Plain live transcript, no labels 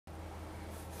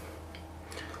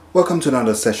Welcome to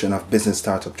another session of Business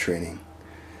Startup Training.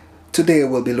 Today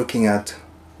we'll be looking at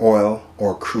oil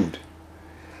or crude.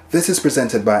 This is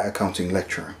presented by Accounting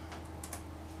Lecturer.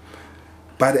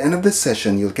 By the end of this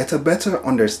session, you'll get a better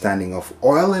understanding of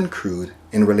oil and crude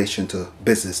in relation to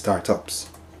business startups.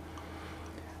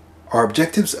 Our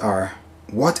objectives are: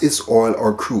 what is oil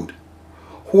or crude?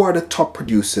 Who are the top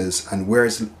producers and where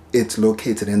is it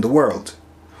located in the world?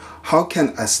 How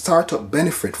can a startup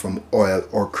benefit from oil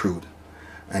or crude?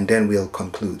 And then we'll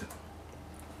conclude.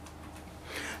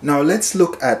 Now let's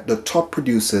look at the top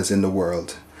producers in the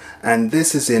world, and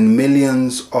this is in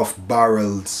millions of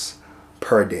barrels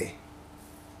per day.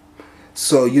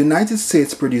 So United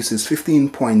States produces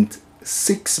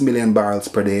 15.6 million barrels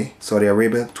per day, Saudi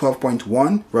Arabia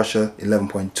 12.1, Russia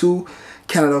 11.2,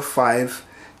 Canada 5,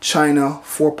 China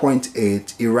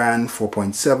 4.8, Iran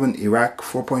 4.7, Iraq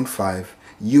 4.5,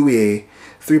 UAE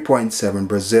 3.7,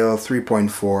 Brazil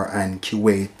 3.4, and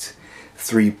Kuwait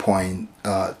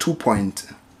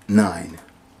 2.9.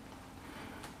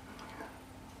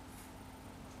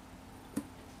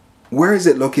 Where is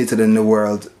it located in the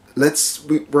world?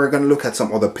 We're going to look at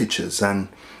some other pictures, and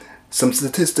some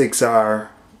statistics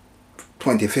are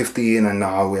 2015, and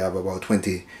now we have about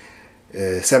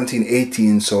 2017,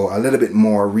 18, so a little bit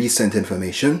more recent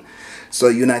information. So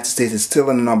United States is still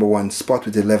in the number one spot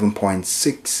with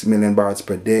 11.6 million barrels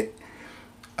per day,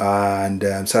 and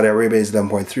Saudi Arabia is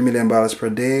 11.3 million barrels per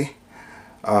day.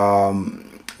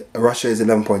 Russia is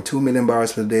 11.2 million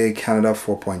barrels per day, Canada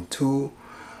 4.2,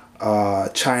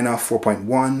 China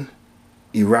 4.1,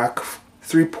 Iraq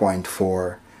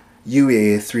 3.4,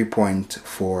 UAE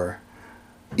 3.4,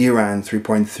 Iran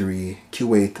 3.3,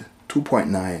 Kuwait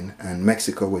 2.9, and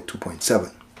Mexico with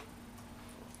 2.7.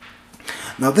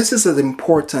 Now this is an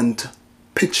important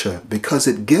picture because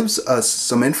it gives us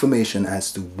some information as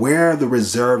to where the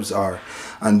reserves are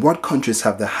and what countries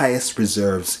have the highest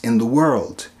reserves in the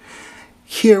world.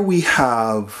 Here we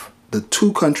have the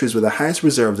two countries with the highest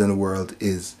reserves in the world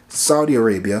is Saudi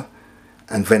Arabia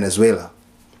and Venezuela.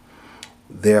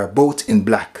 They are both in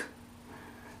black.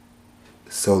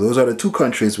 So those are the two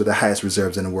countries with the highest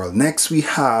reserves in the world. Next we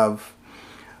have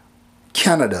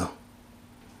Canada,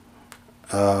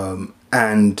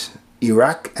 and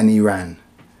Iraq and Iran.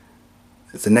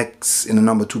 It's the next in the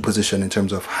number 2 position in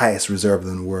terms of highest reserve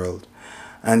in the world.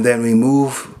 And then we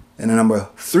move in the number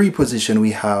 3 position,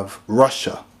 we have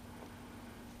Russia.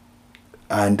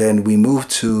 And then we move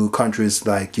to countries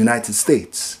like United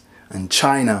States and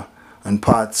China and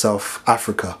parts of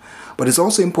Africa. But it's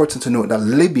also important to note that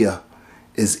Libya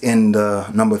is in the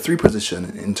number 3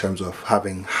 position in terms of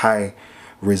having high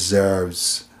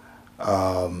reserves,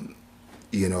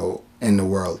 in the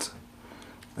world.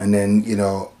 And then,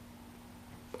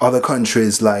 other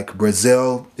countries like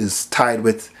Brazil is tied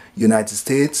with United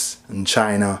States and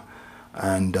China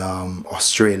and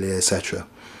Australia, etc.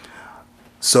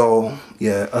 So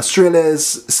yeah, Australia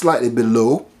is slightly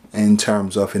below in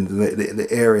terms of the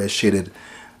area shaded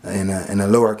in a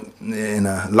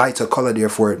lighter color.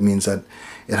 Therefore, it means that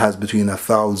it has between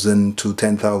 1,000 to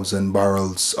 10,000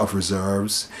 barrels of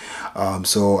reserves.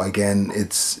 So again,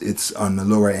 it's on the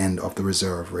lower end of the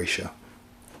reserve ratio.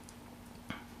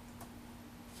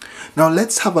 Now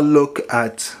let's have a look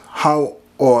at how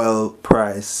the oil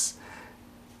price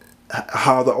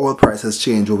has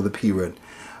changed over the period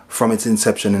from its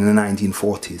inception in the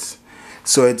 1940s.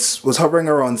 So it was hovering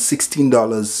around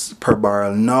 $16 per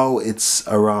barrel. Now it's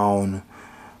around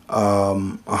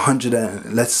 100,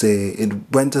 and let's say it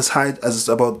went as high as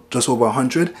about just over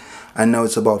 100, and now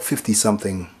it's about 50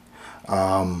 something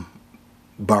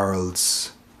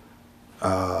barrels,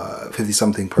 50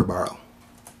 something per barrel.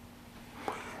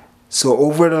 So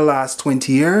over the last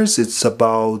 20 years, it's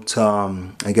about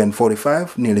again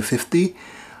 45, nearly 50,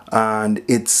 and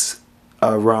it's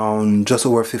around just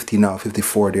over 50 now,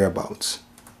 54 thereabouts.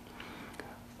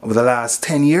 Over the last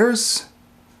 10 years,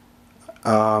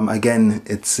 again,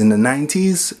 it's in the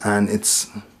 90s, and it's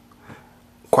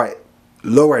quite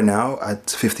lower now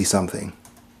at 50 something.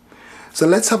 So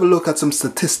let's have a look at some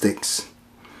statistics.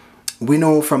 We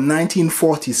know from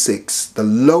 1946, the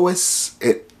lowest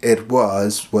it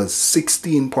was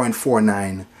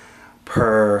 16.49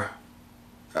 per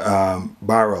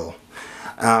barrel.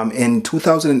 In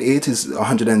 2008 is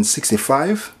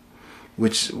 165,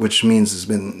 which means it's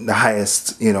been the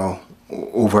highest,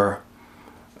 over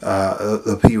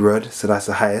the period. So that's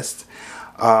the highest.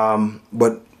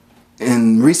 But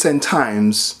in recent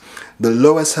times, the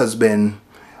lowest has been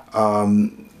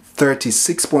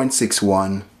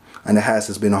 36.61, and the highest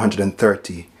has been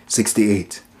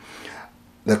 130.68.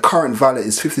 The current value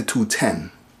is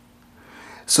 52.10.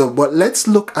 So, but let's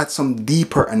look at some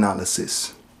deeper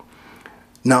analysis.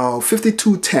 Now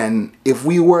 5210, if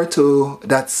we were to,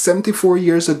 that's 74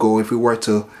 years ago, if we were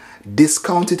to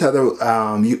discount it at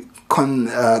the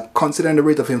considering the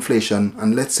rate of inflation,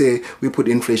 and let's say we put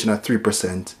inflation at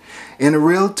 3%, in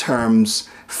real terms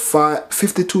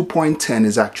 52.10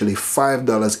 is actually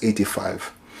 $5.85,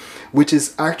 which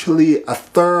is actually a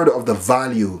third of the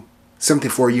value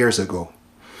 74 years ago.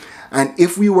 And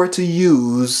if we were to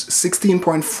use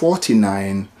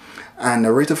 16.49 and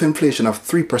a rate of inflation of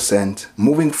 3%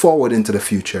 moving forward into the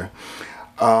future,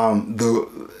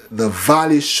 the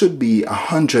value should be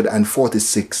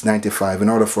 146.95 in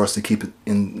order for us to keep it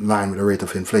in line with the rate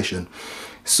of inflation.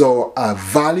 So a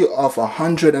value of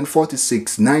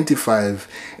 146.95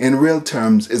 in real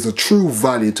terms is a true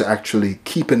value to actually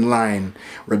keep in line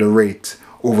with the rate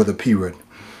over the period.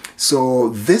 So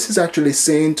this is actually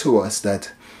saying to us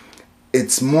that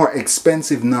it's more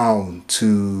expensive now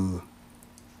to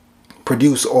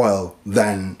produce oil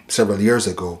than several years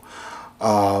ago.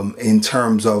 In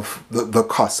terms of the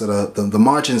cost, the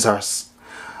margins has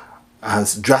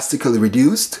drastically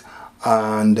reduced,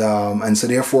 and so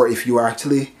therefore, if you are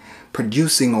actually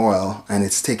producing oil and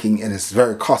it's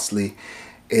very costly,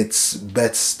 it's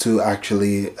best to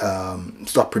actually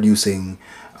stop producing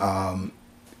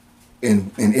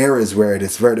in areas where it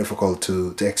is very difficult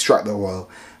to extract the oil,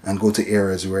 and go to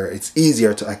areas where it's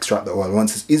easier to extract the oil.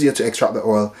 Once it's easier to extract the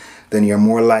oil, then you're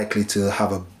more likely to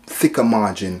have a thicker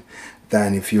margin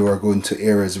than if you are going to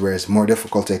areas where it's more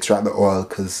difficult to extract the oil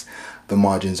because the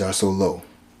margins are so low.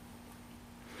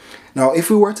 Now,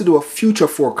 if we were to do a future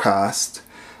forecast,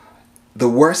 the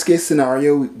worst case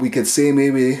scenario, we could say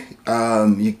maybe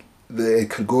it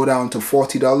could go down to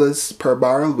 $40 per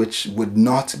barrel, which would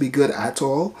not be good at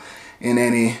all in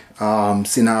any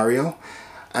scenario.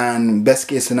 And best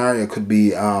case scenario could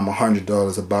be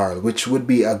 $100 a barrel, which would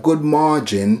be a good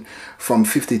margin from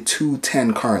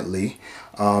 52.10 currently.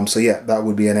 So yeah, that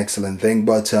would be an excellent thing.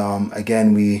 But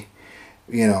again,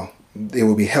 it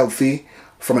will be healthy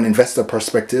from an investor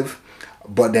perspective,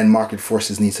 but then market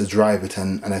forces need to drive it.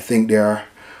 And I think there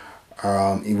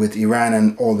are, with Iran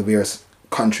and all the various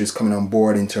countries coming on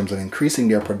board in terms of increasing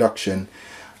their production,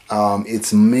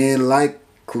 it's may likely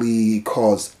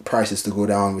cause prices to go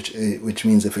down, which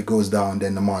means if it goes down,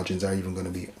 then the margins are even going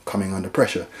to be coming under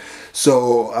pressure.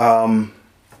 So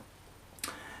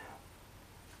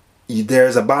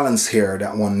there's a balance here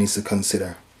that one needs to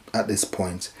consider at this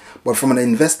point. But from an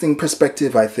investing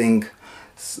perspective, I think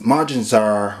margins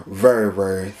are very,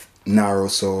 very narrow.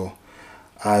 So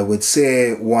I would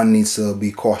say one needs to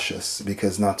be cautious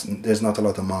because there's not a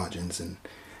lot of margins, and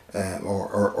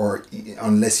or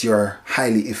unless you're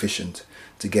highly efficient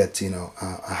to get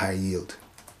a high yield.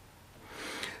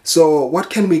 So what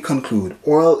can we conclude?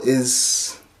 What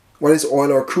is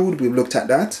oil or crude? We've looked at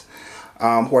that.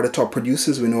 Who are the top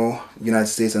producers? We know United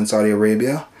States and Saudi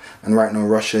Arabia, and right now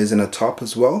Russia is in the top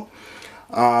as well.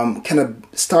 Can a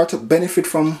startup benefit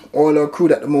from oil or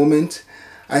crude at the moment?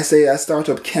 I say a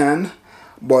startup can,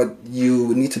 but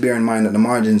you need to bear in mind that the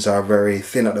margins are very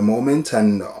thin at the moment,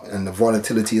 and the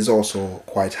volatility is also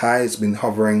quite high. It's been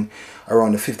hovering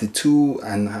around the 52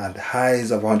 and had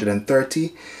highs of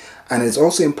 130. And it's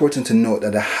also important to note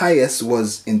that the highest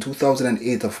was in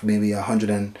 2008 of maybe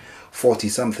 140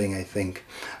 something, I think.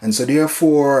 And so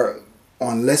therefore,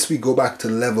 unless we go back to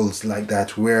levels like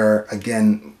that, where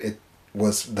again it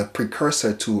was the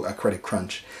precursor to a credit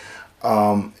crunch,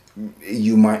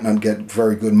 you might not get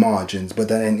very good margins. But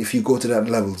then if you go to that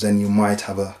levels, then you might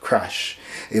have a crash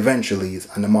eventually,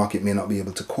 and the market may not be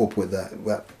able to cope with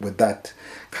that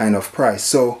kind of price.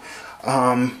 So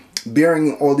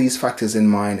bearing all these factors in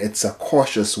mind, it's a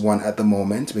cautious one at the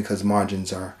moment because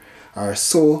margins are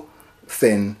so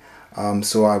thin.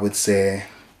 So I would say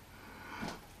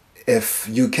if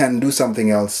you can do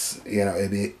something else,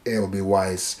 it'll be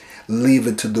wise. Leave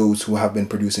it to those who have been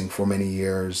producing for many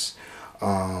years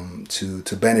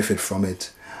to benefit from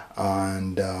it.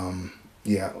 And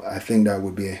yeah, I think that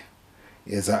would be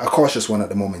a cautious one at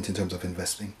the moment in terms of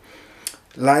investing.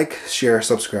 Like, share,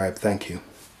 subscribe. Thank you.